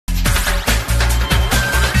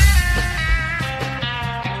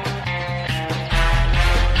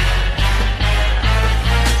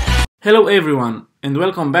Hello everyone and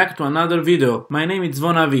welcome back to another video. My name is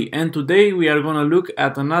Zvon Avi and today we are gonna look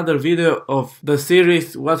at another video of the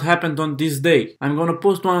series What Happened on This Day. I'm gonna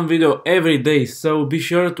post one video every day, so be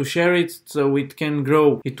sure to share it so it can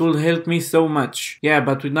grow. It will help me so much. Yeah,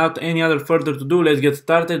 but without any other further ado, let's get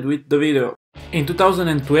started with the video. In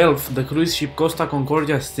 2012, the cruise ship Costa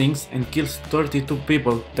Concordia sinks and kills 32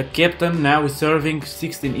 people. The captain now is serving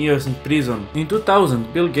 16 years in prison. In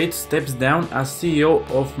 2000, Bill Gates steps down as CEO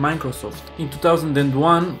of Microsoft. In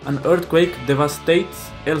 2001, an earthquake devastates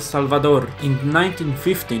El Salvador. In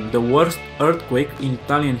 1915, the worst earthquake in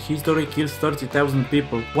Italian history kills 30,000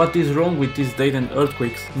 people. What is wrong with this date and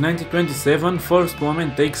earthquakes? In 1927, first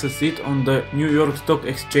woman takes a seat on the New York Stock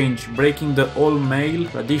Exchange, breaking the all-male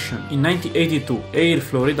tradition. In 1982, Air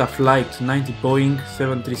Florida Flight 90 Boeing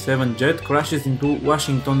 737 jet crashes into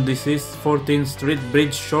Washington DC's 14th Street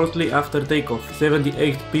Bridge shortly after takeoff.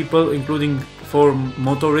 78 people, including 4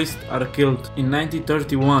 motorists, are killed. In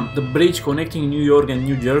 1931, the bridge connecting New York and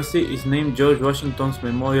New Jersey is named George Washington's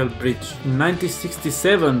Memorial Bridge. In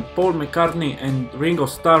 1967, Paul McCartney and Ringo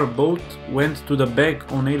Starr both went to the Bag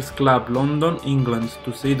on Nails Club, London, England,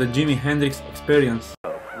 to see the Jimi Hendrix Experience.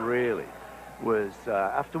 Really was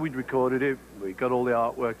after we'd recorded it, we got all the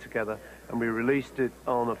artwork together and we released it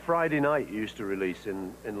on a Friday night. Used to release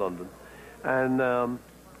in London, and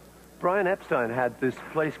Brian Epstein had this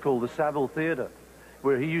place called the Savile Theatre,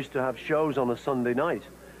 where he used to have shows on a Sunday night,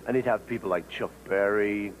 and he'd have people like Chuck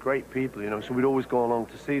Berry, great people, you know, so we'd always go along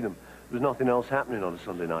to see them. There was nothing else happening on a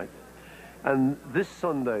Sunday night. And this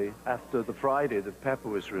Sunday, after the Friday that Pepper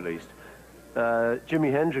was released,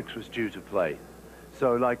 Jimi Hendrix was due to play.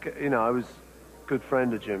 So, like, you know, I was a good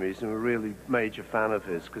friend of Jimmy's and a really major fan of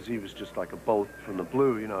his, because he was just like a bolt from the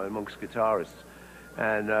blue, you know, amongst guitarists.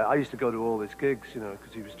 And I used to go to all his gigs, you know,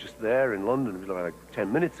 because he was just there in London. He was like 10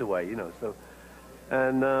 minutes away, you know. So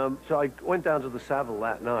I went down to the Savile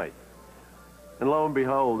that night. And lo and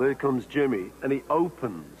behold, there comes Jimmy, and he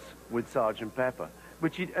opens with Sgt. Pepper,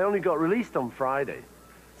 which he only got released on Friday.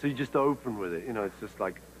 So you just open with it, you know. It's just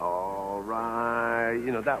like, all right,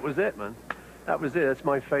 you know, that was it, man. That was it. That's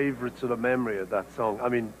my favorite sort of memory of that song. I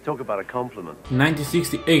mean, talk about a compliment. In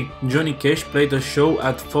 1968, Johnny Cash played a show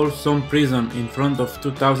at Folsom Prison in front of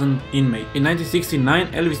 2,000 inmates. In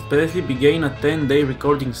 1969, Elvis Presley began a 10-day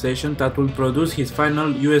recording session that will produce his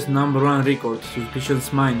final US #1 record,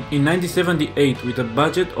 Suspicious Mind. In 1978, with a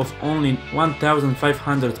budget of only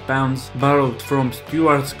 £1,500 borrowed from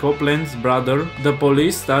Stuart Copeland's brother, the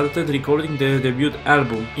Police started recording their debut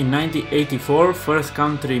album. In 1984, first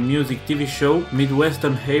country music TV show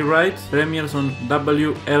Midwestern Hayride premieres on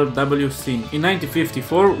WLWC. In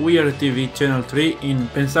 1954, Weird TV Channel 3 in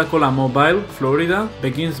Pensacola Mobile, Florida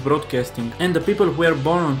begins broadcasting. And the people who were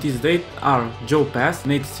born on this date are Joe Pass,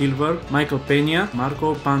 Nate Silver, Michael Pena,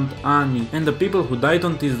 Marco Pantani. And the people who died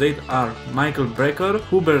on this date are Michael Brecker,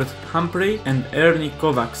 Hubert Humphrey and Ernie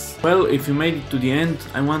Kovacs. Well, if you made it to the end,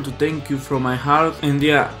 I want to thank you from my heart. And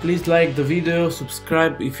yeah, please like the video,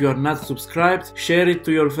 subscribe if you are not subscribed, share it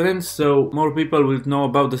to your friends so more people will know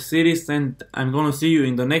about the series, and I'm gonna see you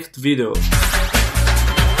in the next video.